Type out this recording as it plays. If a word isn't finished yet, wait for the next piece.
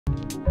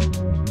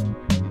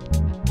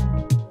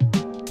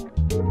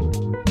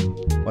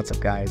What's up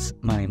guys,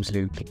 my name's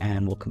Luke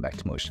and welcome back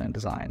to Motion and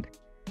Design.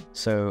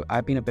 So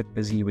I've been a bit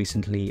busy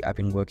recently. I've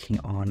been working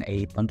on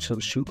a bunch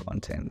of shoe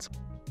content.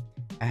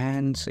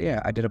 And so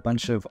yeah, I did a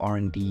bunch of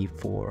R&D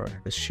for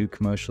the shoe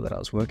commercial that I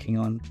was working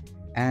on,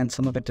 and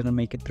some of it didn't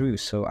make it through.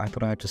 So I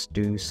thought I'd just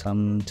do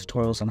some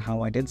tutorials on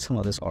how I did some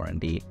of this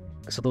R&D,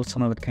 because I thought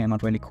some of it came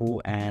out really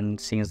cool,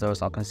 and seeing as though it's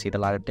not going to see the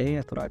light of day,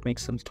 I thought I'd make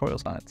some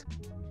tutorials on it.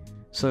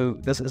 So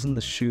this isn't the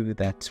shoe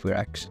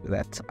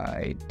that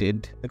I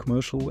did the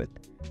commercial with,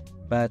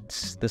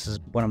 but this is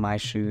one of my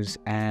shoes,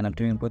 and I'm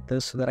doing it with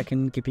this so that I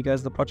can give you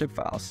guys the project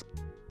files.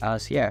 So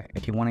yeah,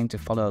 if you're wanting to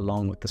follow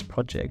along with this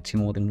project,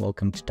 you're more than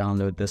welcome to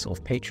download this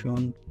off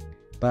Patreon.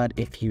 But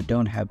if you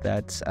don't have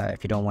that,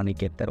 if you don't want to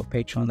get that off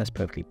Patreon, that's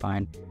perfectly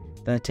fine.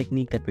 The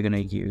technique that we're going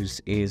to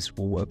use is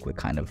we'll work with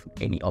kind of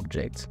any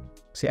object.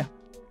 So yeah,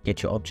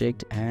 get your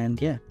object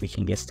and yeah, we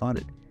can get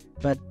started.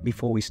 But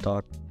before we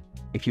start,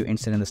 if you're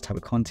interested in this type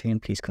of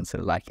content, please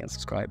consider liking and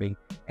subscribing.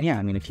 And yeah,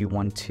 I mean, if you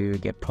want to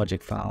get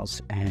project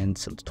files and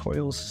some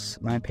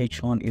tutorials, my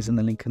Patreon is in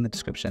the link in the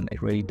description.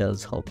 It really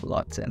does help a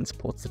lot and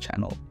supports the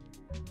channel.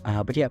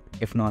 But yeah,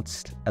 if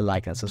not, a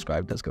like and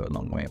subscribe does go a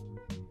long way.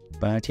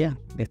 But yeah,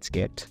 let's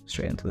get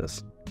straight into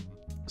this.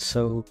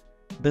 So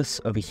this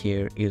over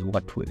here is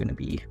what we're going to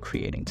be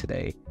creating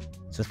today.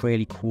 It's a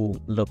really cool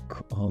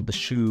look of the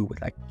shoe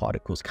with like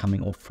particles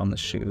coming off from the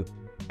shoe.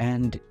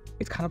 And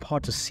it's kind of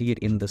hard to see it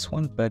in this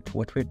one, but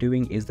what we're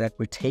doing is that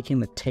we're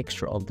taking the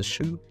texture of the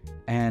shoe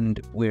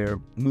and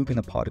we're moving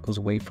the particles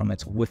away from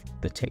it with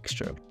the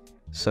texture.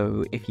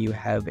 So if you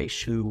have a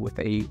shoe with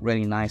a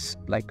really nice,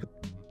 like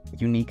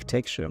unique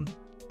texture,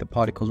 the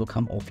particles will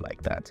come off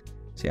like that.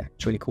 So yeah,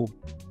 it's really cool.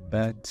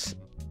 But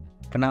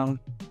for now,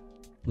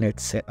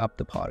 let's set up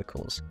the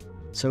particles.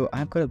 So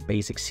I've got a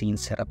basic scene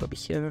set up over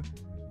here.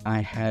 I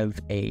have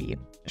a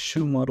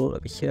shoe model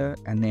over here,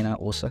 and then I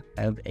also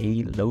have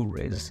a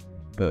low-res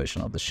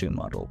version of the shoe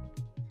model.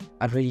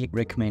 I'd really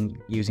recommend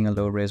using a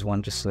low-res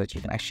one just so that you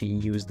can actually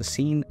use the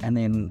scene, and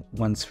then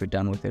once we're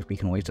done with it, we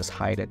can always just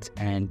hide it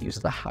and use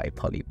the high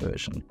poly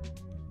version.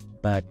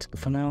 But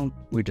for now,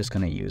 we're just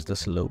going to use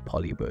this low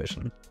poly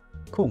version.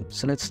 Cool,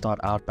 so let's start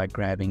out by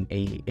grabbing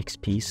a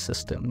XP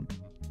system.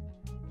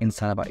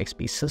 Inside of our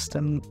XP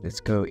system, let's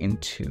go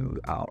into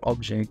our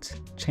object,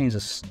 change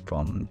this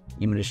from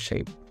image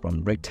shape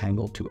from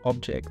rectangle to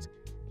object.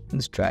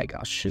 Let's drag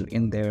our shoe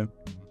in there,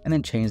 and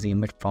then change the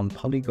image from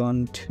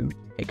polygon to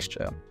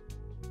texture.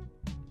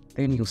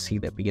 Then you'll see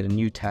that we get a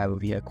new tab over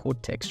here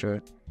called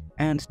texture,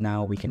 and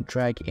now we can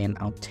drag in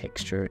our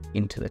texture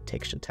into the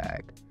texture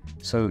tag.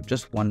 So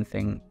just one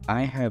thing,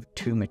 I have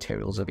two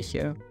materials over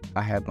here.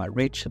 I have my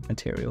Redshift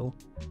material.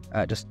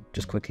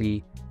 Just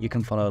quickly, you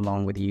can follow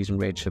along with using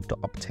Redshift or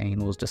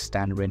Optane or just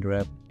standard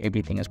renderer.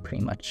 Everything is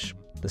pretty much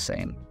the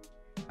same,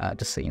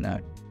 just so you know.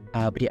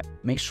 But yeah,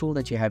 make sure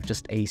that you have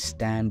just a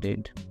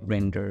standard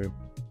render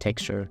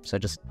texture. So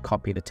just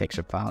copy the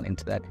texture file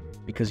into that,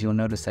 because you'll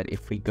notice that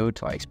if we go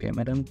to our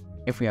experiment,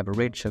 if we have a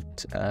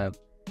Redshift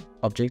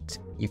object,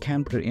 you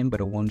can put it in, but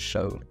it won't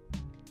show.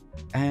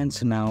 And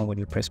so now when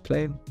you press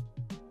play,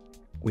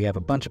 we have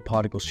a bunch of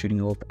particles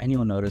shooting off, and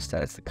you'll notice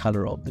that it's the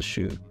color of the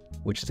shoe,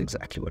 which is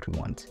exactly what we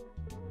want.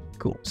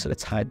 Cool, so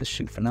let's hide the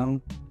shoe for now.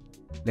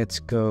 Let's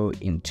go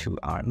into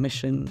our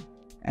mission,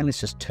 and let's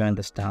just turn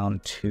this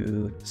down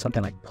to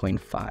something like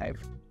 0.5.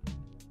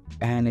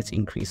 And let's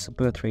increase the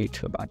birth rate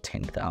to about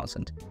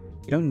 10,000.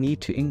 You don't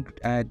need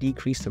to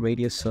decrease the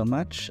radius so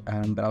much,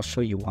 but I'll show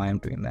you why I'm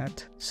doing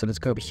that. So let's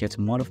go over here to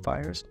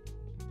modifiers.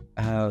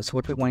 So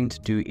what we're wanting to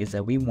do is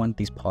that we want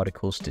these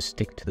particles to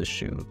stick to the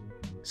shoe.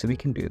 So we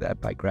can do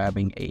that by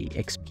grabbing a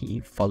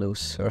XP follow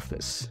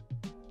surface.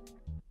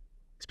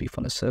 XP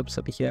follow surface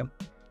over here.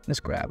 Let's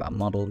grab our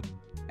model.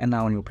 And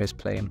now when you press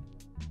play,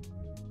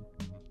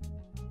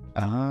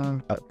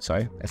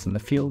 sorry, that's in the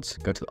fields.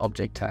 Go to the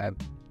object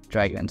tab,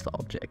 drag it into the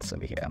objects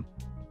over here.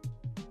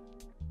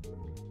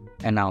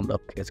 And now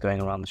look, it's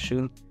going around the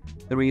shoe.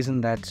 The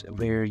reason that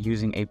we're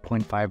using a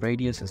 0.5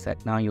 radius is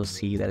that now you'll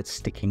see that it's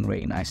sticking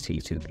really nicely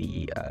to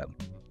the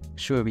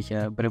shoe over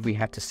here. But if we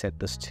had to set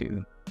this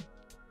to,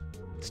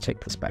 let's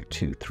take this back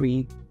to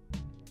 3,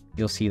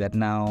 you'll see that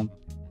now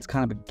it's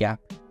kind of a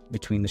gap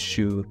between the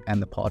shoe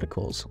and the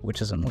particles,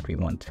 which isn't what we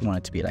want. We want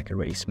it to be like a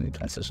really smooth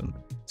transition.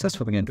 So that's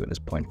what we're going to do in this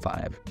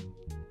 0.5.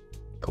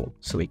 Cool,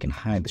 so we can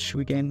hide the shoe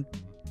again.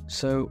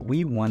 So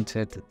we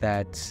wanted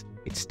that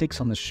it sticks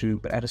on the shoe,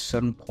 but at a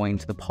certain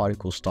point, the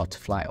particles start to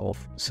fly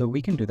off. So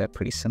we can do that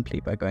pretty simply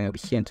by going over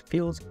here into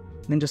fields,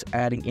 and then just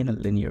adding in a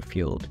linear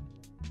field.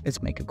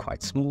 Let's make it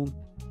quite small.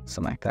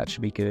 Something like that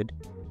should be good.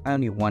 I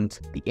only want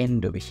the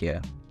end over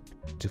here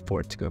for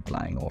it to go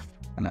flying off.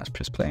 And let's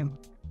press play.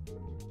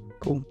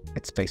 Cool,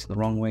 it's facing the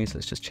wrong way, so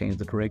let's just change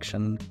the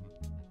direction.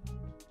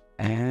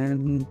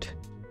 And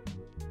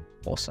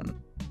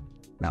awesome.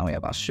 Now we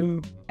have our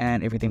shoe,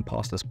 and everything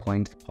past this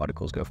point, the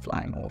particles go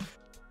flying off.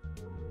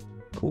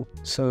 Cool,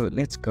 so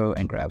let's go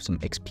and grab some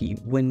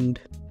XP wind.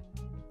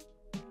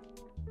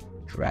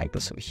 Drag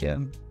this over here.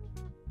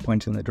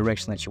 point in the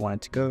direction that you want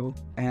it to go,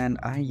 and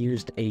I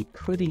used a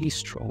pretty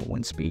strong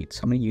wind speed,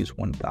 so I'm going to use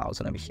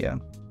 1000 over here.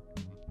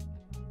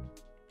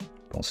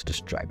 also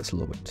just drag this a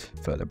little bit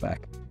further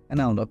back. And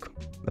now look,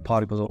 the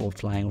particles are all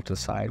flying off to the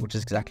side, which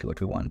is exactly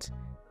what we want.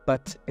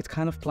 But it's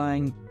kind of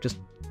flying just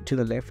to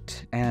the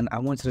left, and I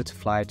wanted it to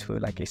fly to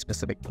like a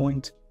specific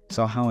point.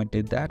 So how I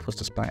did that was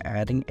just by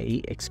adding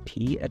a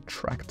XP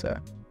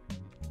attractor.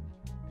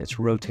 Let's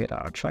rotate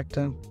our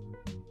attractor.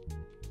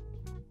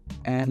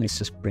 And let's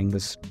just bring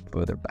this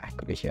further back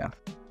over here.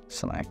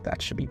 So like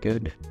that should be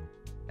good.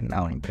 And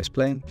now when you press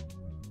play,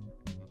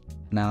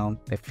 now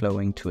they're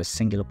flowing to a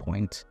singular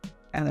point,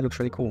 and that looks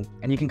really cool.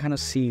 And you can kind of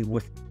see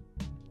with,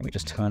 let me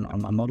just turn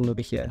on my model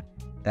over here,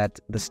 that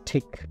this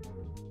tick,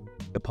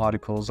 the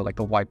particles, or like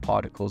the white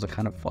particles, are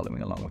kind of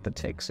following along with the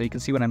tick. So you can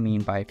see what I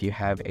mean by if you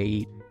have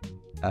a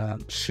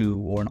shoe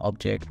or an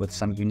object with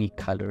some unique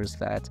colors,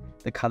 that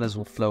the colors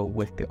will flow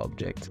with the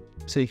object.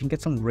 So you can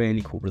get some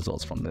really cool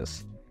results from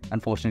this.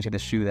 Unfortunately, the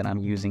shoe that I'm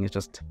using is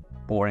just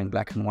boring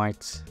black and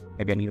white.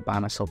 Maybe I need to buy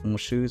myself more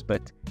shoes,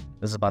 but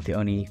this is about the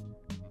only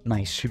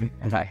nice shoe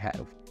that I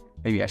have.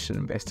 Maybe I should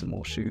invest in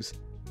more shoes.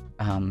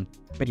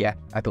 But yeah,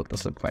 I thought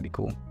this looked quite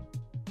cool.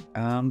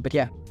 But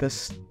yeah,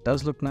 this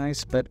does look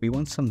nice, but we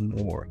want some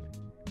more.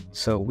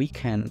 So we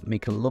can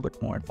make it a little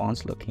bit more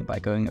advanced looking by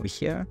going over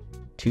here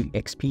to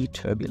XP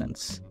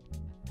Turbulence.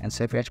 And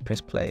so if we actually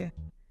press play,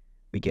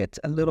 we get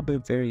a little bit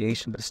of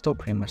variation, but it's still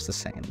pretty much the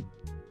same.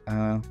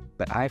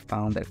 But I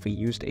found that if we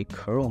used a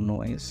curl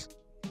noise,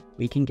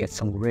 we can get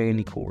some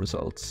really cool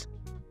results.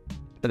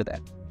 Look at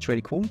that, it's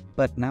really cool,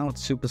 but now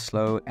it's super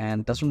slow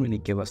and doesn't really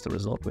give us the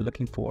result we're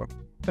looking for.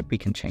 But we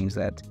can change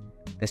that.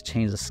 Let's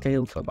change the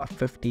scale to about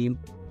 50. And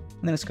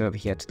then let's go over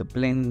here to the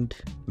blend,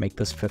 make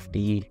this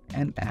 50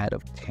 and add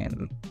of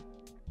 10.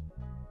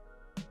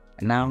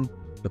 And now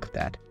look at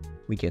that.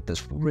 We get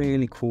this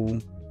really cool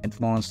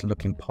advanced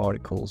looking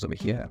particles over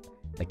here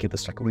that give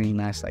this like really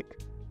nice like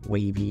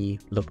wavy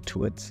look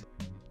to it.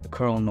 The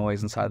curl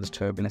noise inside this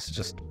turbulence is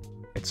just,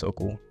 it's so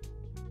cool.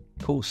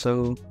 Cool,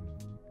 so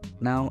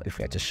now if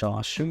we had to show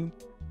our shoe,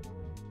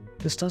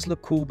 this does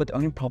look cool, but the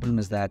only problem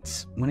is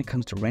that when it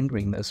comes to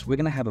rendering this, we're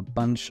going to have a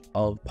bunch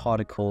of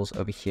particles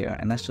over here,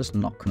 and that's just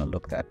not going to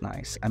look that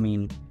nice. I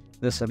mean,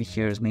 this over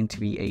here is meant to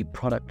be a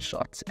product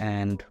shot,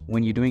 and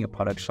when you're doing a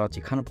product shot,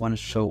 you kind of want to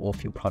show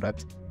off your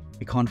product.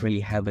 You can't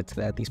really have it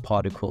that these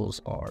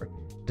particles are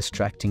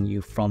distracting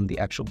you from the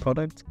actual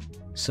product.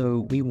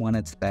 So we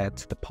wanted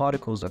that the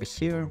particles over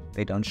here,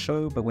 they don't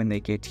show, but when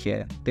they get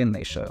here, then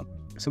they show.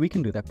 So we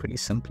can do that pretty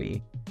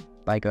simply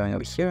by going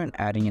over here and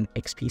adding an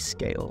XP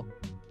scale.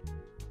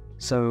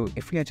 So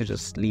if we had to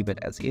just leave it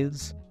as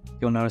is,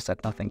 you'll notice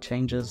that nothing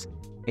changes.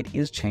 It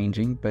is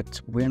changing,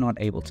 but we're not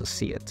able to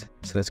see it.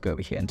 So let's go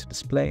over here into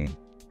display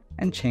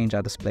and change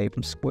our display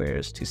from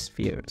squares to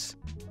spheres.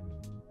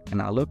 And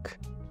now look.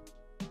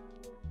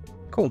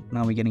 Cool,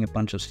 now we're getting a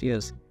bunch of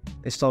spheres.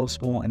 They start off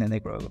small and then they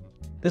grow.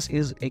 This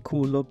is a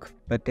cool look,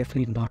 but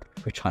definitely not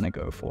what we're trying to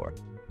go for.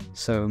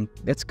 So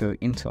let's go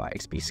into our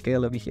XP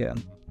scale over here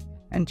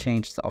and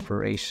change the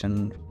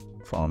operation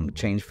from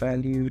change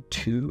value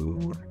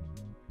to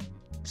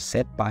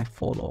set by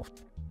fall off.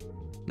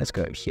 Let's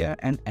go here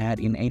and add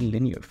in a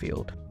linear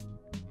field.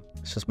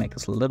 Let's just make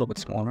this a little bit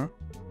smaller.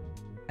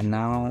 And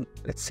now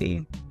let's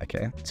see.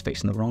 Okay, it's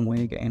facing the wrong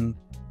way again.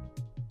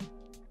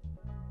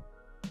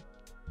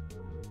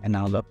 And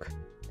now look,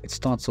 it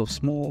starts off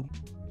small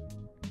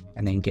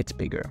and then gets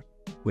bigger,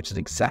 which is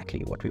exactly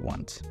what we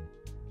want.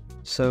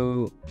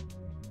 So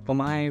for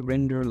my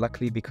render,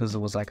 luckily, because it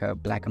was like a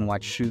black and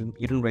white shoe,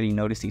 you didn't really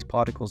notice these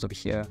particles over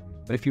here.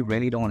 But if you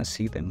really don't want to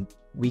see them,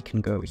 we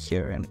can go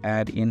here and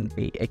add in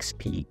a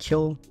XP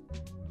kill.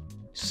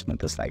 Just make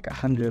this like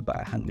 100 by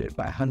 100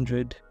 by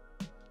 100.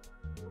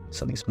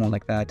 Something small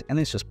like that. And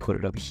let's just put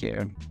it over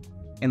here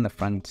in the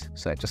front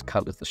so it just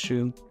covers the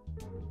shoe.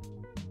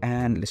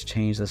 And let's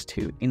change this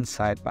to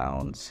inside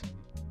bounds.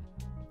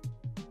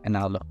 And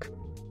now look,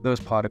 those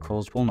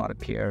particles will not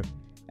appear.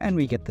 And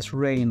we get this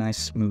really nice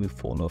smooth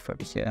fall off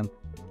over here.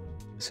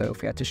 So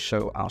if we had to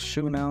show our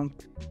shoe now,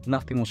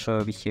 nothing will show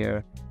over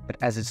here. But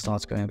as it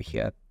starts going over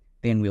here,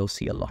 then we'll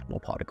see a lot more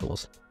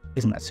particles.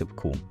 Isn't that super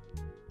cool?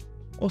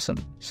 Awesome.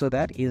 So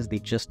that is the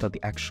gist of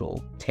the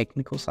actual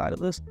technical side of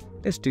this.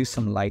 Let's do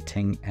some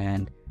lighting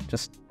and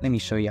just let me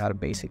show you how to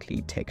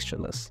basically texture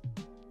this.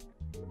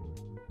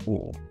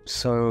 Cool.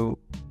 So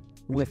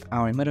with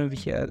our emitter over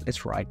here,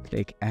 let's right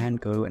click and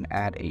go and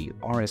add a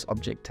RS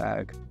object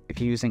tag. If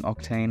you're using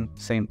Octane,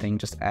 same thing,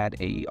 just add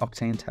a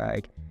Octane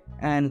tag.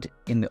 And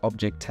in the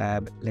object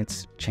tab,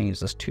 let's change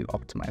this to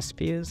optimize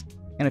spheres.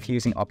 And if you're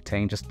using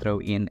Octane, just throw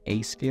in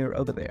a sphere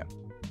over there.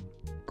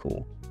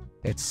 Cool.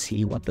 Let's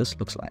see what this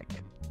looks like.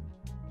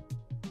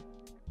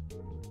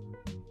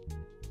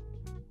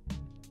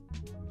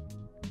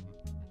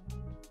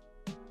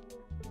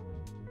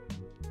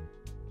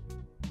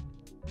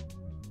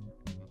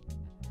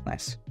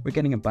 Nice. We're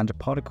getting a bunch of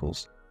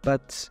particles,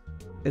 but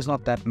there's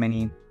not that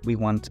many. We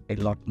want a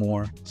lot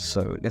more.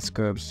 So let's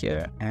go over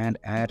here and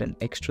add an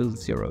extra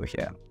 0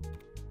 here.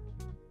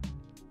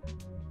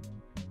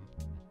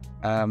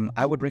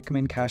 I would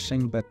recommend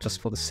caching, but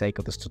just for the sake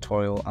of this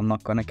tutorial, I'm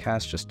not going to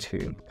cache just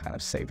to kind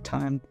of save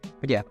time.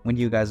 But yeah, when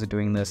you guys are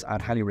doing this,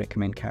 I'd highly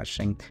recommend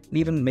caching and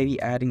even maybe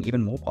adding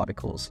even more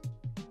particles.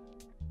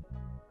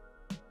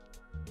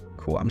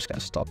 Cool, I'm just going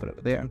to stop it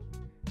over there.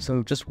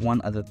 So just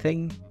one other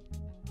thing,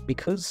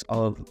 because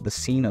of the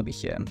scene over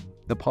here,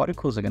 the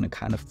particles are going to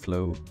kind of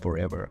flow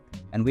forever.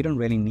 And we don't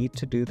really need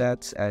to do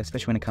that,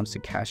 especially when it comes to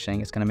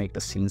caching. It's going to make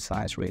the scene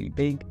size really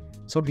big.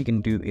 So what we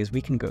can do is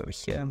we can go over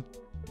here,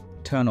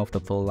 turn off the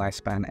full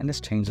lifespan, and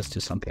let's change this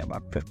to something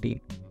about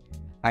 50.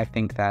 I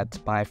think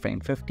that by frame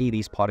 50,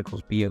 these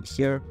particles be over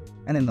here,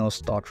 and then they'll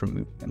start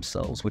removing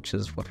themselves, which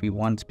is what we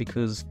want,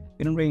 because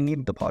we don't really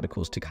need the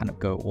particles to kind of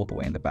go all the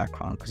way in the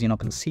background, because you're not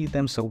going to see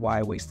them, so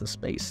why waste the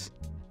space?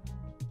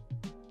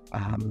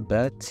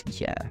 But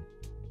yeah,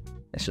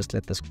 let's just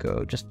let this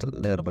go just a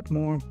little bit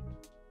more.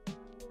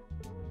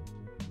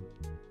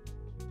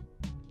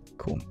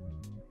 Cool.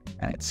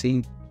 And let's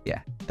see,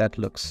 yeah, that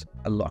looks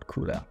a lot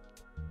cooler.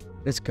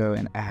 Let's go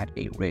and add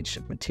a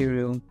Redshift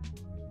material.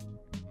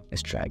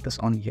 Let's drag this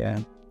on here.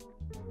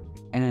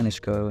 And let's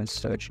go and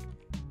search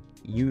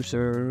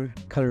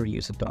color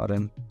user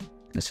data.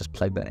 Let's just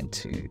plug that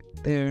into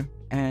there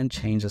and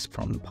change this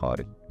from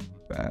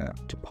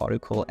to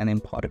particle and then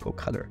particle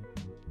color.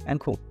 And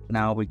cool,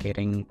 now we're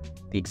getting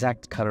the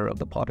exact color of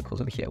the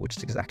particles over here, which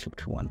is exactly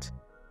what we want.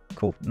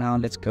 Cool, now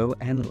let's go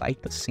and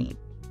light the scene.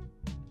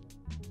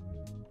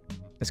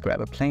 Let's grab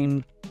a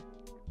plane.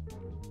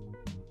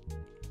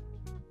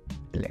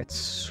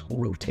 Let's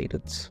rotate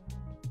it.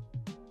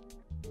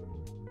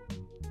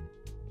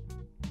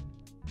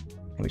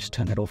 And we just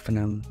turn it off for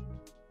now.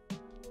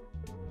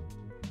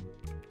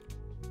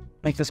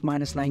 Make this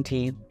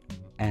 -19,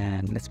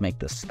 and let's make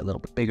this a little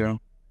bit bigger.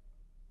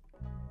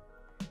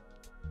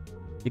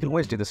 You can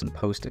always do this in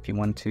post if you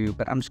want to,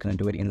 but I'm just going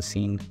to do it in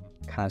scene,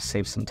 kind of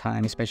save some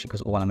time, especially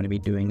because all I'm going to be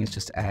doing is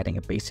just adding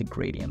a basic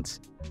gradient.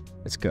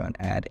 Let's go and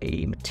add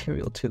a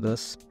material to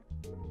this,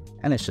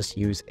 and let's just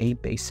use a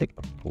basic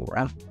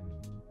wrap.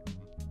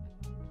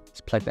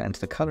 Let's plug that into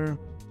the color.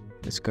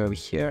 Let's go over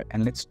here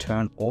and let's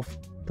turn off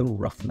the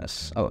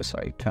roughness. Oh,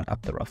 sorry, turn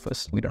up the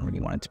roughness. We don't really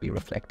want it to be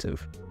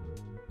reflective.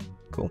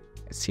 Cool.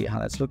 Let's see how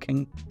that's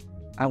looking.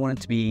 I want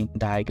it to be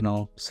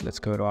diagonal, so let's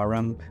go to our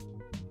ramp,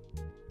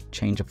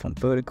 change it from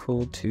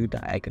vertical to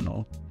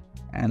diagonal,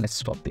 and let's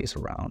swap these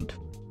around.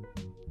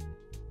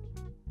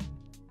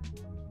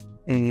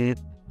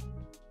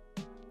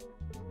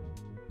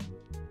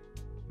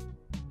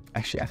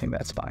 Actually, I think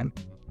that's fine.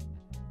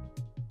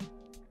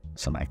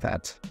 Something like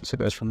that. So it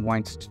goes from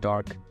white to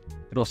dark.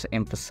 It also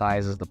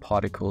emphasizes the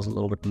particles a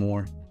little bit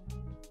more.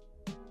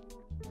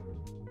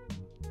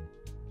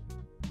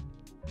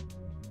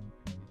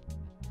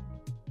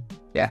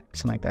 Yeah,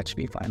 something like that should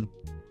be fine.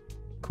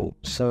 Cool.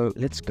 So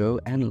let's go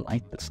and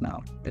light this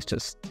now. Let's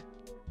just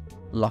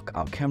lock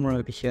our camera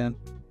over here.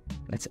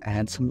 Let's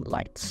add some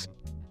lights.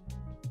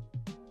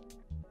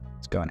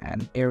 Let's go and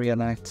add an area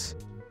light.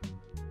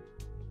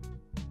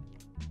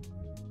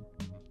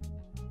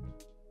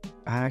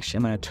 Actually,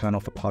 I'm going to turn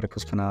off the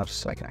particles for now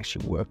so I can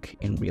actually work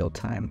in real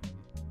time.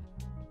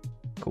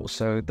 Cool,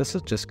 so this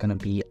is just going to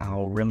be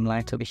our rim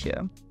light over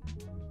here.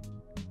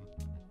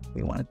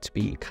 We want it to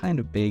be kind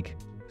of big,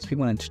 so we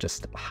want it to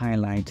just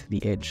highlight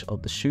the edge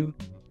of the shoe.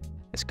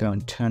 Let's go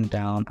and turn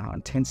down our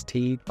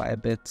intensity by a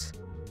bit.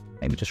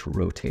 Maybe just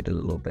rotate it a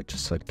little bit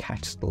just so it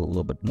catches a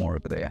little bit more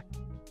over there.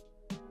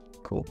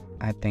 Cool,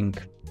 I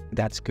think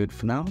that's good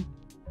for now.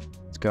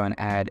 Let's go and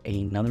add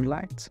another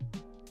light.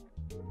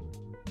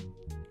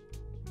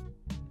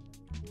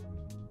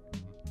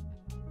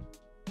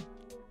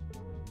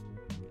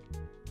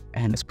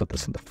 And let's put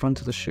this in the front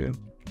of the shoe.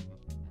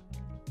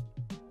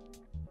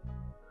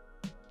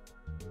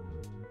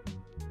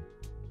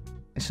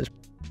 Let's just...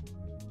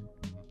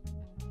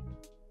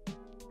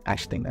 I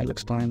actually think that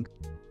looks fine.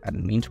 I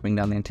didn't mean to bring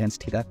down the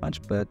intensity that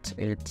much, but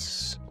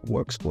it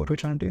works for what we're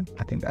trying to do.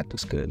 I think that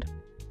looks good.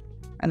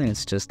 And then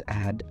let's just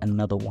add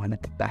another one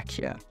at the back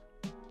here.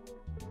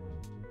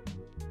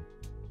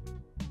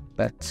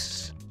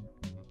 But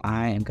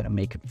I am going to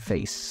make it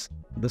face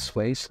this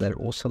way so that it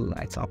also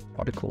lights up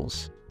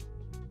particles.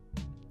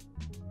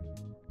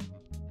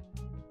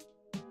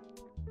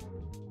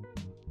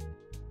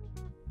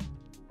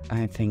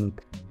 I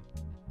think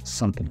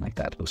something like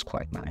that looks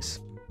quite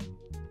nice.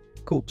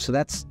 Cool, so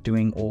that's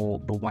doing all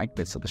the white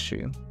bits of the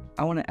shoe.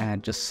 I want to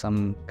add just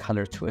some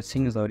color to it,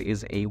 seeing as though it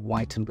is a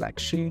white and black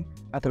shoe.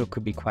 I thought it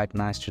could be quite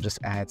nice to just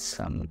add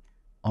some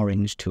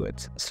orange to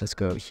it. So let's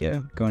go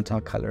here, go into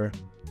our color,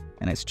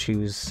 and let's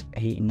choose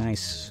a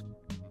nice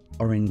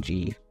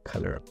orangey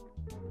color.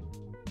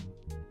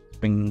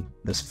 Bring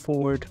this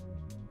forward.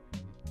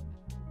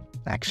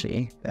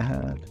 Actually,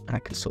 I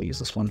can still use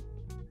this one.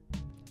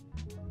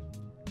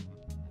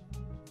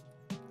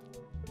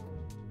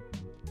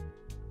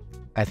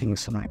 I think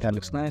something like that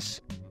looks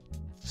nice.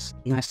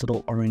 Nice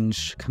little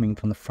orange coming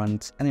from the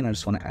front, and then I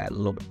just want to add a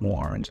little bit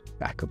more orange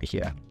back over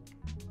here.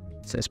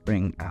 So let's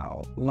bring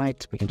our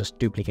light, we can just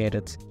duplicate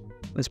it.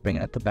 Let's bring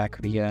it at the back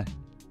over here,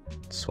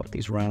 swap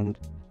these around.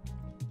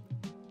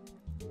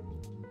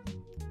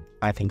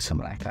 I think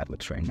something like that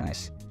looks very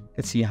nice.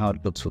 Let's see how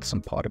it looks with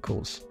some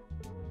particles.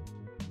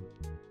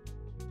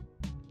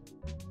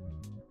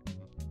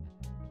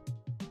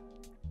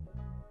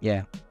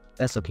 Yeah,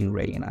 that's looking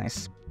really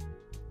nice.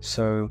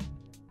 So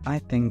I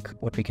think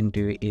what we can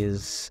do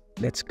is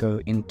let's go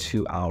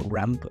into our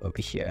ramp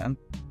over here.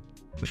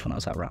 Which one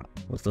was our ramp?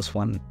 Was this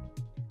one?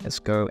 Let's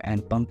go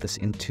and bump this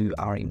into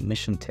our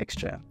emission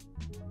texture.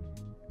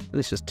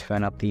 Let's just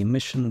turn up the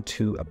emission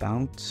to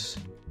about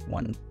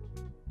 1.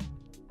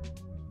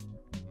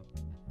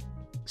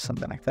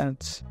 Something like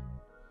that.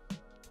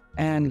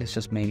 And let's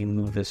just maybe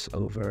move this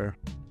over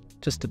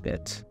just a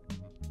bit,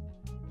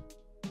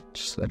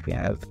 just so that we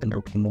have a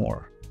little bit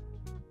more.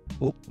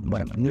 Oh,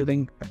 what am I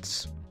moving?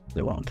 That's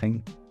the wrong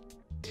thing.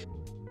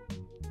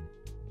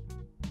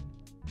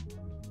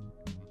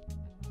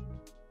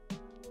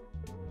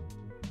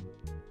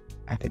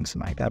 I think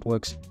something like that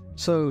works.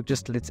 So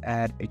just let's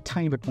add a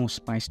tiny bit more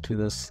spice to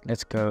this.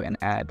 Let's go and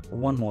add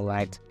one more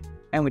light,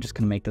 and we're just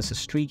going to make this a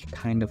streak,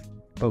 kind of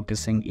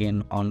focusing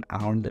in on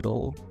our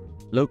little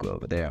logo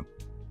over there.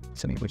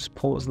 So maybe we'll just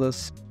pause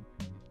this,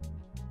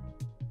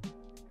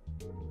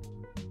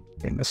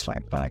 bring the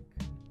slide back,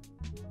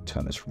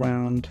 turn this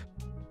around.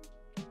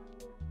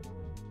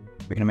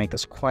 We're going to make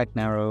this quite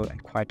narrow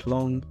and quite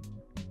long,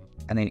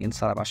 and then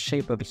inside of our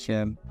shape over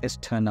here, let's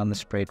turn down the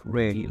spread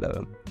really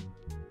low,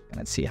 and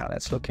let's see how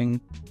that's looking.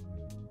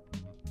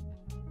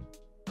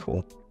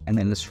 Cool. And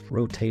then let's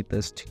rotate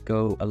this to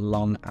go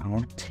along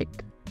our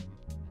tick.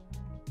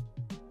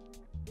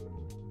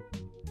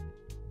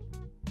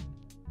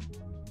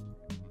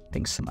 I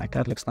think something like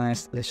that looks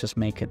nice. Let's just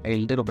make it a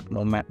little bit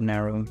more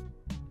narrow.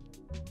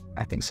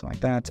 I think something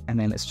like that. And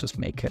then let's just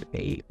make it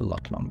a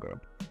lot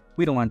longer.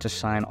 We don't want to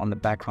shine on the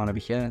background over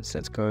here. So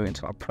let's go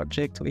into our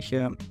project over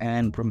here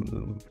and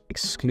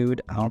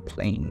exclude our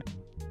plane.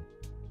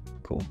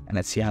 Cool. And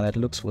let's see how that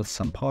looks with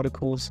some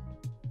particles.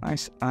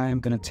 Nice.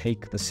 I'm going to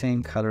take the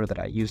same color that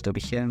I used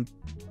over here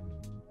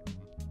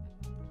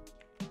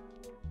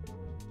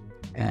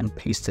and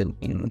paste it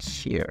in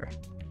here.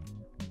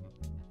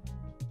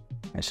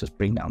 Let's just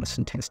bring down this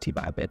intensity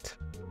by a bit.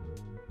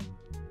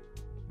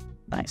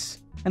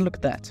 Nice. And look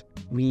at that.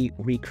 We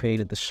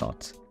recreated the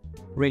shot.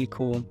 Really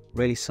cool,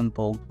 really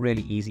simple,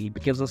 really easy,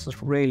 but gives us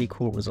this really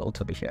cool result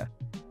over here.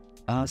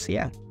 So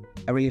yeah,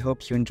 I really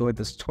hope you enjoyed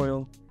this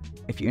tutorial.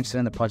 If you're interested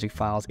in the project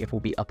files, it will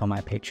be up on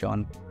my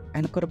Patreon.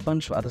 And I've got a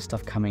bunch of other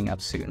stuff coming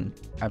up soon.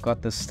 I've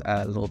got this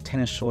little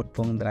tennis short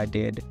film that I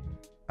did.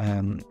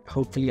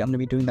 Hopefully I'm going to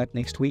be doing that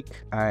next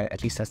week.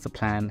 At least that's the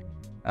plan.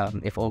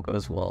 If all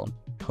goes well,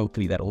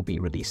 hopefully that will be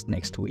released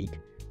next week.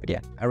 But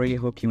yeah, I really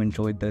hope you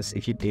enjoyed this.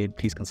 If you did,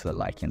 please consider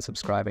liking and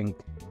subscribing.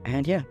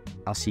 And yeah,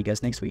 I'll see you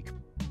guys next week.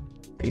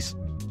 Peace.